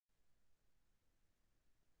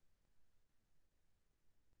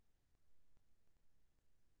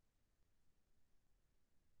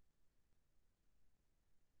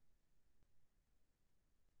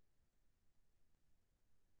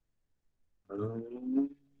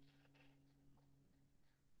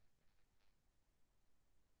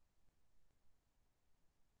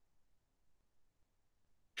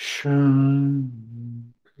Shanti.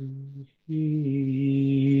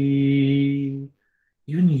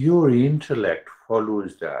 Even your intellect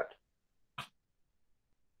follows that.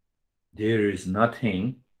 There is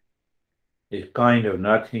nothing, a kind of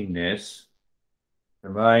nothingness. The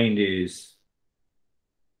mind is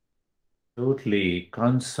totally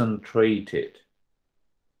concentrated.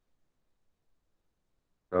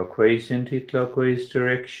 Clockwise, anti-clockwise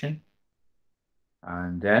direction.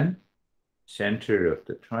 And then center of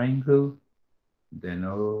the triangle. Then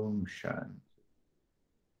Om Shanti.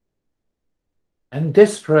 And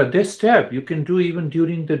this step you can do even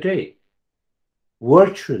during the day,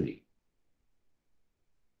 virtually.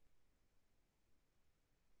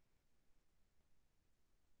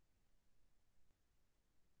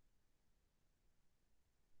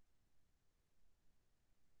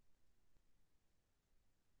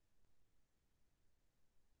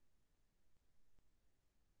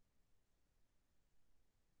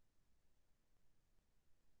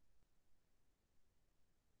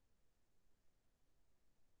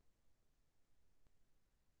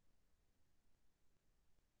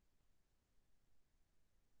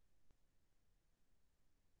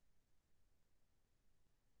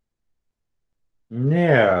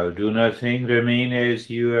 Now, do nothing, remain as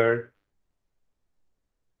you are.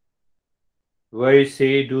 Why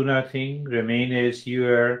say do nothing, remain as you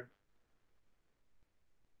are?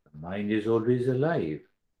 The mind is always alive.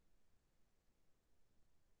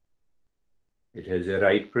 It has a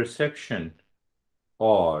right perception,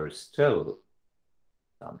 or still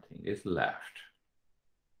something is left.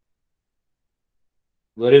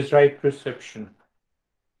 What is right perception?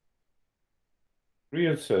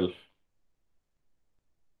 Real self.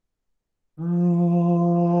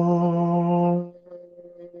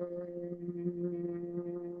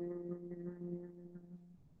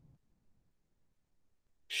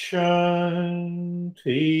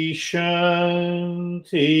 Shanti,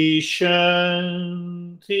 Shanti,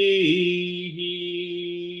 Shanti.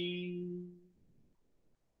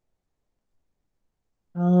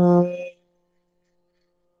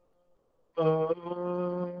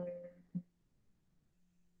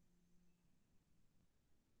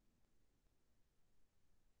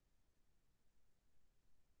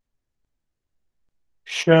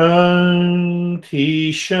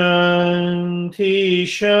 Shanti, Shanti,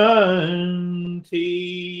 Shanti.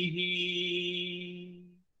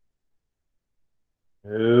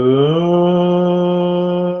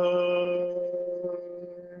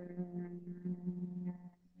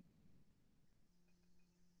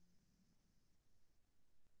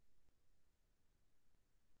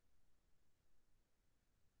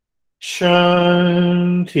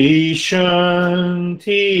 Shanti,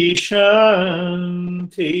 Shanti, Shanti.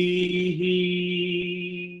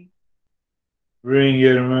 Bring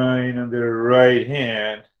your mind on the right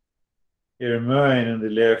hand, your mind on the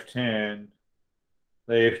left hand.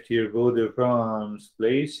 Lift your both of palms,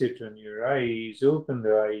 place it on your eyes, open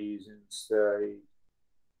the eyes inside.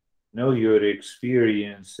 Know your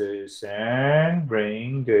experiences and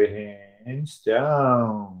bring the hands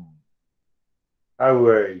down. How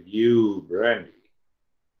are you, Brandy?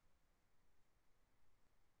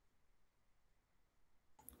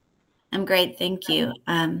 I'm great, thank you.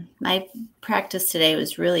 My practice today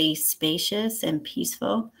was really spacious and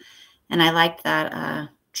peaceful, and I liked that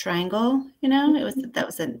triangle. You know, that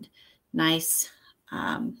was a nice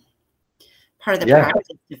part of the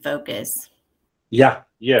practice to focus. Yeah,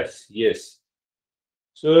 yes.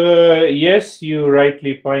 So yes, you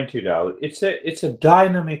rightly pointed out. It's a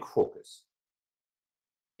dynamic focus.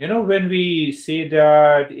 You know, when we say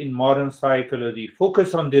that in modern psychology,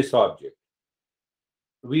 focus on this object,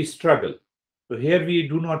 we struggle. So here we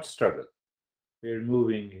do not struggle. We're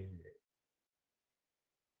moving in.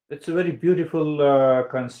 It's a very beautiful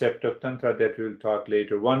concept of tantra that we'll talk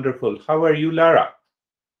later. Wonderful. How are you, Lara?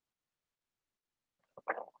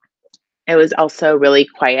 It was also really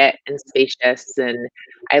quiet and spacious, and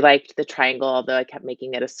I liked the triangle, although I kept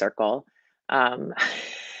making it a circle.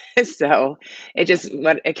 So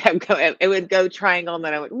it kept going. It would go triangle, and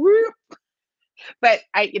then I went whoop. But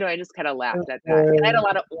I just kind of laughed at that. And I had a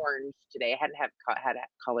lot of orange today. I hadn't had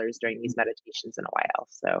colors during these meditations in a while,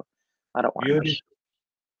 so a lot of orange.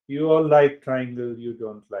 You all like triangle. You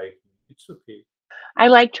don't like me. It's okay. I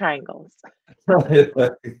like triangles.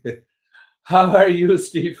 How are you,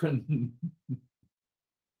 Stephen?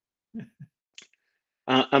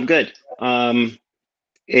 I'm good.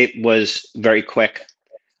 It was very quick.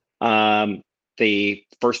 The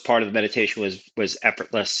first part of the meditation was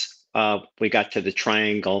effortless. we got to the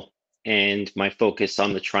triangle, and my focus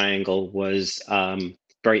on the triangle was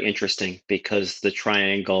very interesting, because the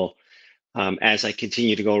triangle, as I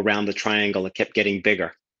continued to go around the triangle, it kept getting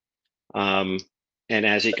bigger. And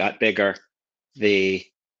as it got bigger, I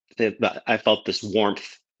felt this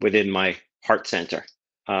warmth within my heart center.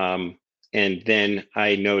 And then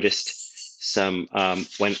I noticed some,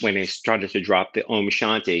 when I started to drop the Om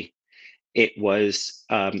Shanti, it was,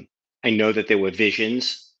 I know that there were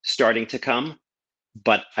visions starting to come,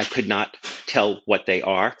 but I could not tell what they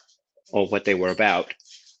are or what they were about,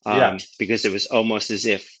 because it was almost as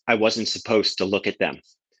if I wasn't supposed to look at them.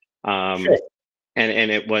 And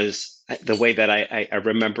it was the way that I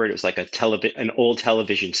remember it. It was like an old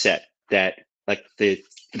television set that, like, it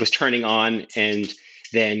was turning on, and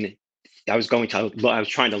then I was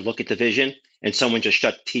trying to look at the vision, and someone just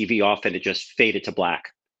shut the TV off, and it just faded to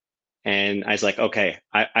black. And I was like, okay,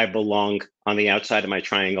 I belong on the outside of my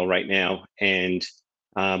triangle right now, and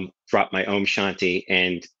drop my Om Shanti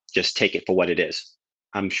and just take it for what it is.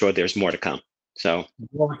 I'm sure there's more to come. So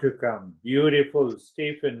more to come. Beautiful,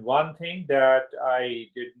 Stephen. One thing that I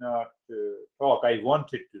did not talk, I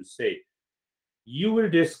wanted to say, you will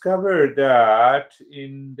discover that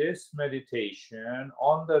in this meditation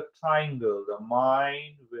on the triangle, the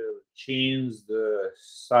mind will change the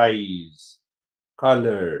size,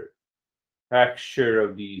 color, texture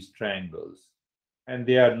of these triangles, and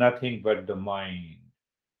they are nothing but the mind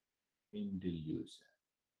in delusion.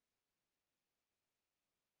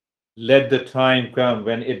 Let the time come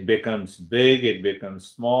when it becomes big, it becomes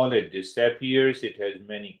small, it disappears, it has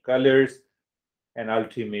many colors, and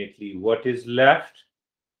ultimately what is left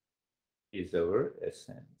is our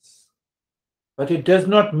essence. But it does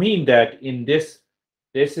not mean that in this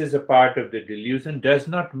is a part of the delusion, does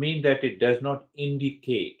not mean that it does not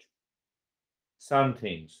indicate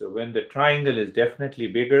something. So when the triangle is definitely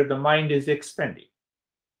bigger, the mind is expanding.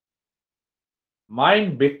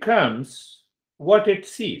 Mind becomes what it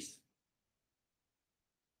sees.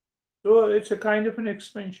 So it's a kind of an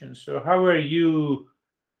expansion. So how are you,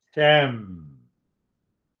 Sam?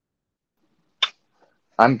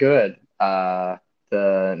 I'm good. The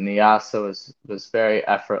Nyasa was very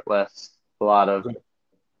effortless, a lot of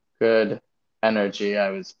good energy. I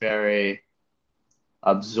was very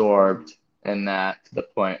absorbed in that, to the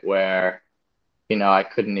point where, I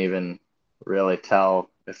couldn't even really tell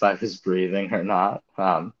if I was breathing or not,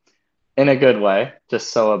 in a good way, just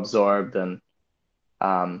so absorbed in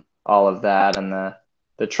all of that. And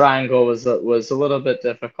the triangle was a little bit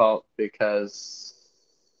difficult, because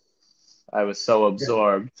I was so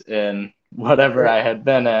absorbed in whatever I had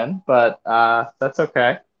been in, but that's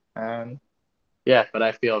okay. And yeah, but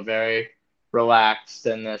I feel very relaxed,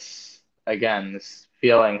 and this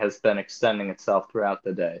feeling has been extending itself throughout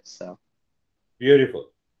the day. So Beautiful.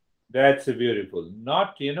 That's beautiful.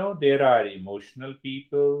 Not, there are emotional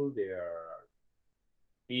people, there are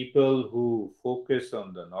people who focus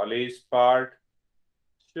on the knowledge part.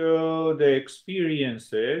 So the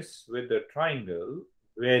experiences with the triangle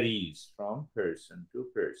varies from person to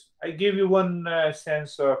person. I give you one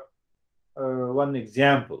sense of one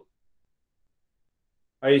example.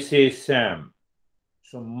 I say Sam.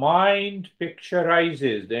 So mind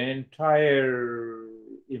picturizes the entire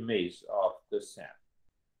image of the Sam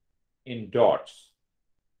in dots.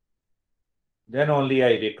 Then only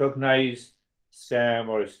I recognize Sam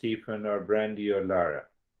or Stephen or Brandy or Lara.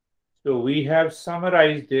 So we have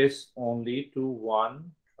summarized this only to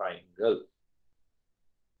one triangle.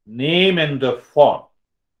 Name and the form.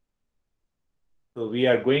 So we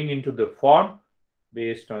are going into the form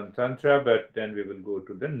based on Tantra, but then we will go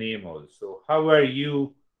to the name also. How are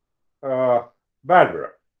you,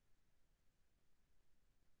 Barbara?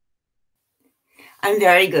 I'm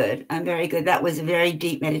very good. I'm very good. That was a very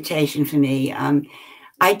deep meditation for me.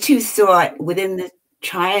 I too saw it within the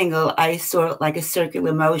triangle. I saw it like a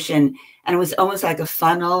circular motion, and it was almost like a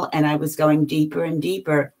funnel, and I was going deeper and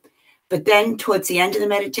deeper. But then towards the end of the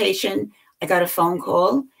meditation, I got a phone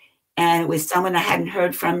call, and it was someone I hadn't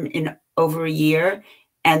heard from in over a year,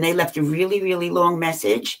 and they left a really, really long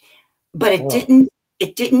message, but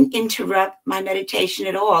it didn't interrupt my meditation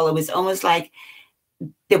at all. It was almost like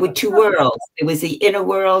there were two worlds. There was the inner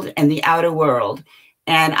world and the outer world.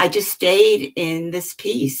 And I just stayed in this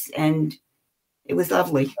peace, and it was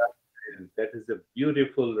lovely. That is a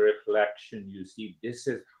beautiful reflection. You see, this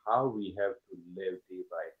is how we have to live day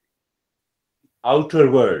by day.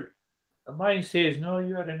 Outer world. The mind says, no,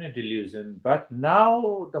 you are in a delusion. But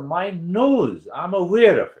now the mind knows, I'm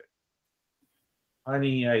aware of it.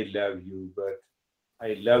 Honey, I love you, but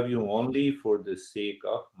I love you only for the sake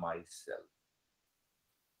of myself.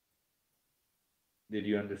 Did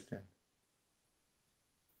you understand?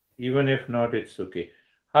 Even if not, it's okay.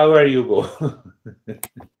 How are you, Bo?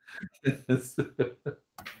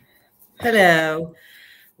 Hello.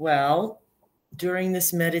 Well, during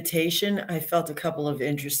this meditation, I felt a couple of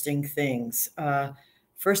interesting things.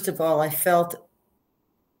 First of all, I felt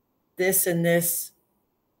this and this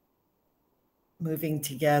moving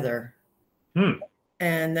together.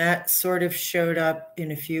 And that sort of showed up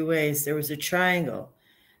in a few ways. There was a triangle,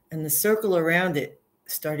 and the circle around it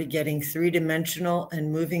started getting three-dimensional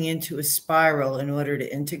and moving into a spiral in order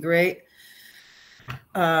to integrate.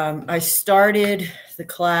 I started the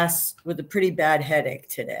class with a pretty bad headache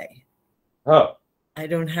today. Oh, I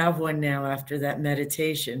don't have one now after that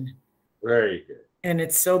meditation. very good. And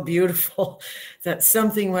it's so beautiful that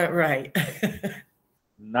something went right.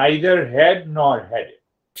 Neither head nor headed.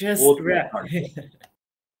 Just Both right.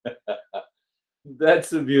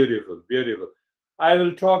 That's beautiful, beautiful. I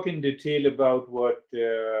will talk in detail about what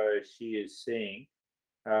she is saying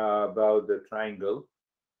about the triangle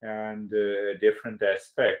and different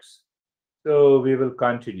aspects. So we will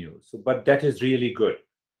continue. So, but that is really good.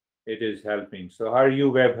 It is helping. So, how are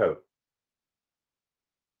you, Webhelp?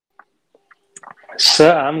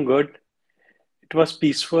 Sir, I'm good. It was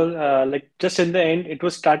peaceful. Like just in the end, it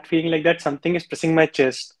was start feeling like that something is pressing my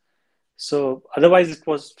chest. So otherwise, it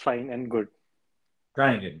was fine and good.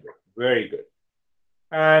 Fine and good. Very good.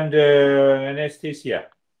 And anesthesia.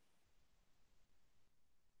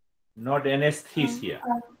 Not anesthesia.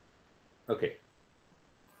 Okay.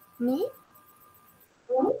 Me?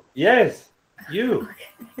 Yes, you.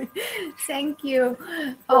 Thank you.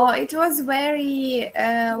 Oh, it was very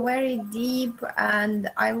deep, and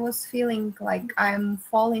I was feeling like I'm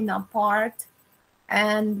falling apart,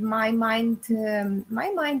 and my mind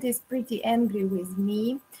is pretty angry with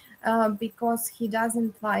me because he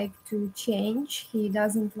doesn't like to change. He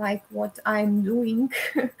doesn't like what I'm doing,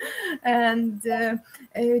 and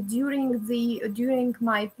during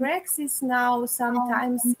my practice now,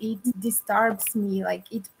 sometimes it disturbs me, like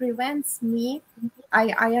it prevents me.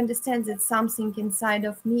 I understand that something inside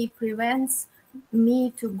of me prevents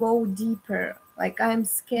me to go deeper. Like I'm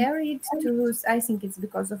scared to lose. I think it's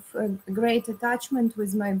because of a great attachment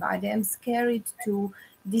with my body. I'm scared to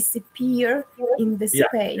disappear in the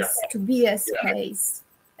space, to be a space.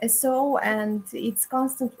 So, and it's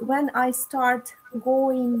constant. When I start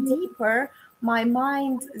going deeper, my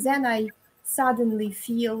mind, then I suddenly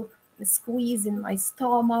feel a squeeze in my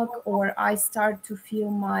stomach, or I start to feel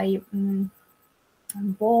my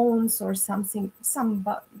bones or something, some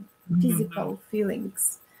physical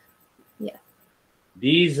feelings. Yeah.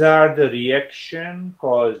 These are the reaction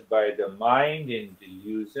caused by the mind in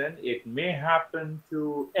delusion. It may happen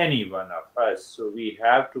to any one of us, so we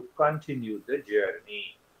have to continue the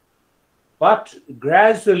journey. But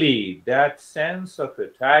gradually, that sense of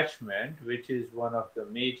attachment, which is one of the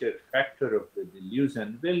major factor of the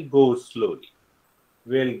delusion, will go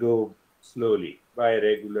slowly by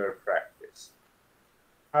regular practice.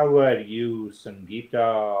 How are you,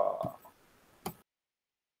 Sangeeta?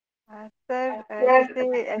 Sir जैसे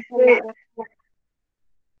ऐसा लग रहा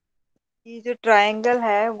कि जो triangle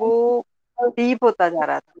है वो deep होता जा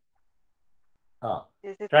रहा था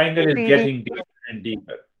जैसे Triangle is feeling getting deeper and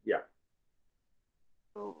deeper. Yeah.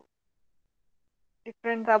 तो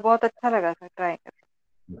डिफरेंट था बहुत अच्छा लगा था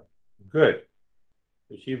triangle Good.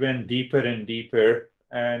 So she went deeper and deeper,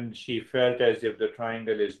 and she felt as if the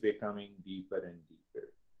triangle is becoming deeper and deeper.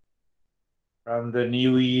 From the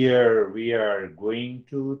new year, we are going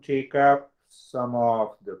to take up some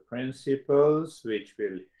of the principles which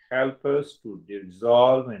will help us to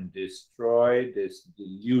dissolve and destroy this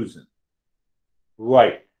delusion.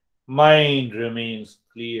 Why? Mind remains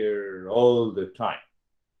clear all the time,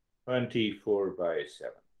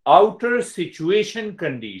 24/7. Outer situation,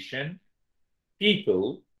 condition,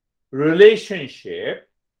 people, relationship,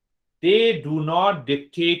 they do not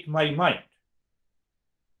dictate my mind.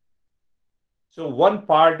 So one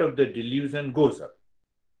part of the delusion goes up.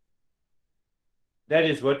 That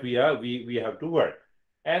is what we have to work.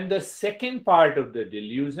 And the second part of the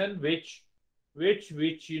delusion, which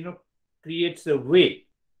creates a veil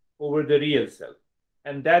over the real self.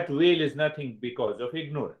 And that veil is nothing because of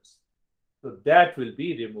ignorance. So that will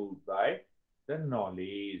be removed by the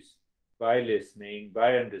knowledge, by listening,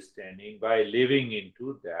 by understanding, by living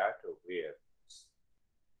into that awareness.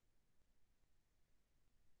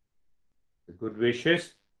 Good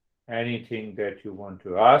wishes. Anything that you want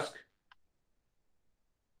to ask?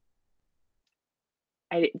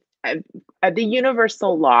 The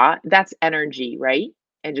universal law, that's energy, right?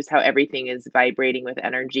 And just how everything is vibrating with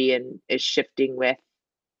energy and is shifting with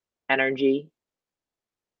energy.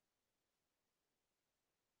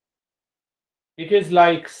 It is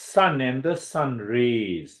like sun and the sun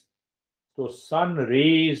rays. So sun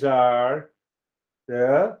rays are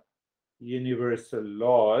the universal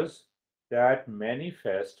laws that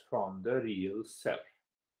manifest from the real self.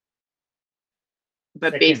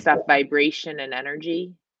 But based off vibration and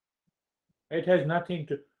energy? It has nothing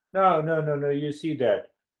to... No. You see that.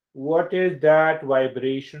 What is that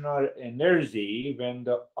vibration or energy when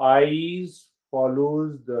the eyes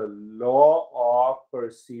follows the law of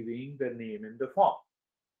perceiving the name and the form?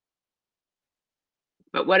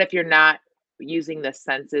 But what if you're not using the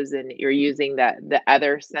senses and you're using the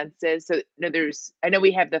other senses? So no, I know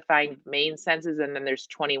we have the 5 main senses and then there's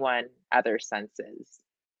 21 other senses.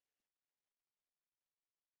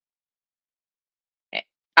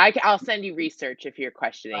 I'll send you research if you're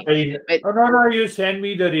questioning. No, you send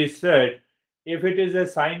me the research. If it is a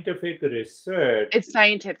scientific research, it's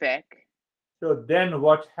scientific. So then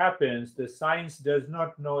what happens? The science does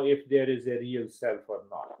not know if there is a real self or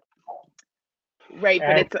not. Right,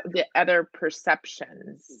 but it's the other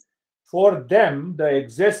perceptions. For them, the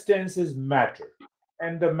existence is matter,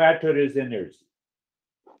 and the matter is energy.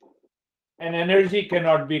 And energy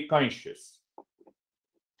cannot be conscious.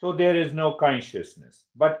 So there is no consciousness.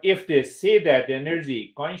 But if they say that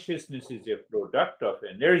consciousness is a product of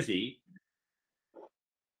energy,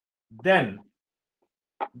 then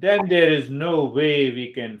there is no way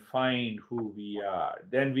we can find who we are.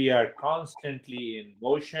 Then we are constantly in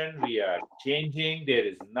motion, we are changing, there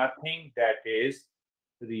is nothing that is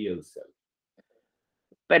real self.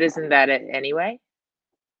 But isn't that it anyway?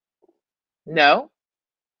 No?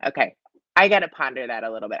 Okay. I got to ponder that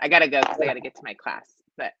a little bit. I got to go because I got to get to my class.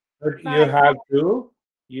 But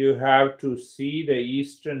you have to see the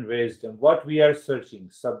Eastern wisdom. What we are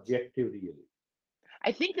searching, subjective reality.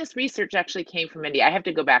 I think this research actually came from India. I have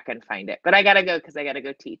to go back and find it, but I got to go because I got to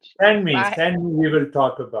go teach. Send me, we will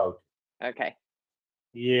talk about it. Okay.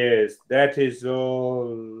 Yes, that is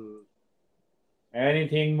all.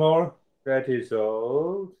 Anything more? That is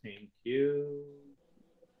all. Thank you.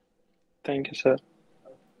 Thank you, sir.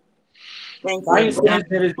 Thank Science you. says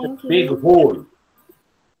there is a big hole.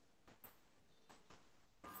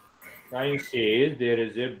 Science says there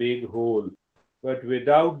is a big hole. But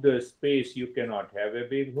without the space, you cannot have a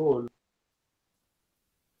big hole.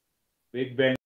 Big Bang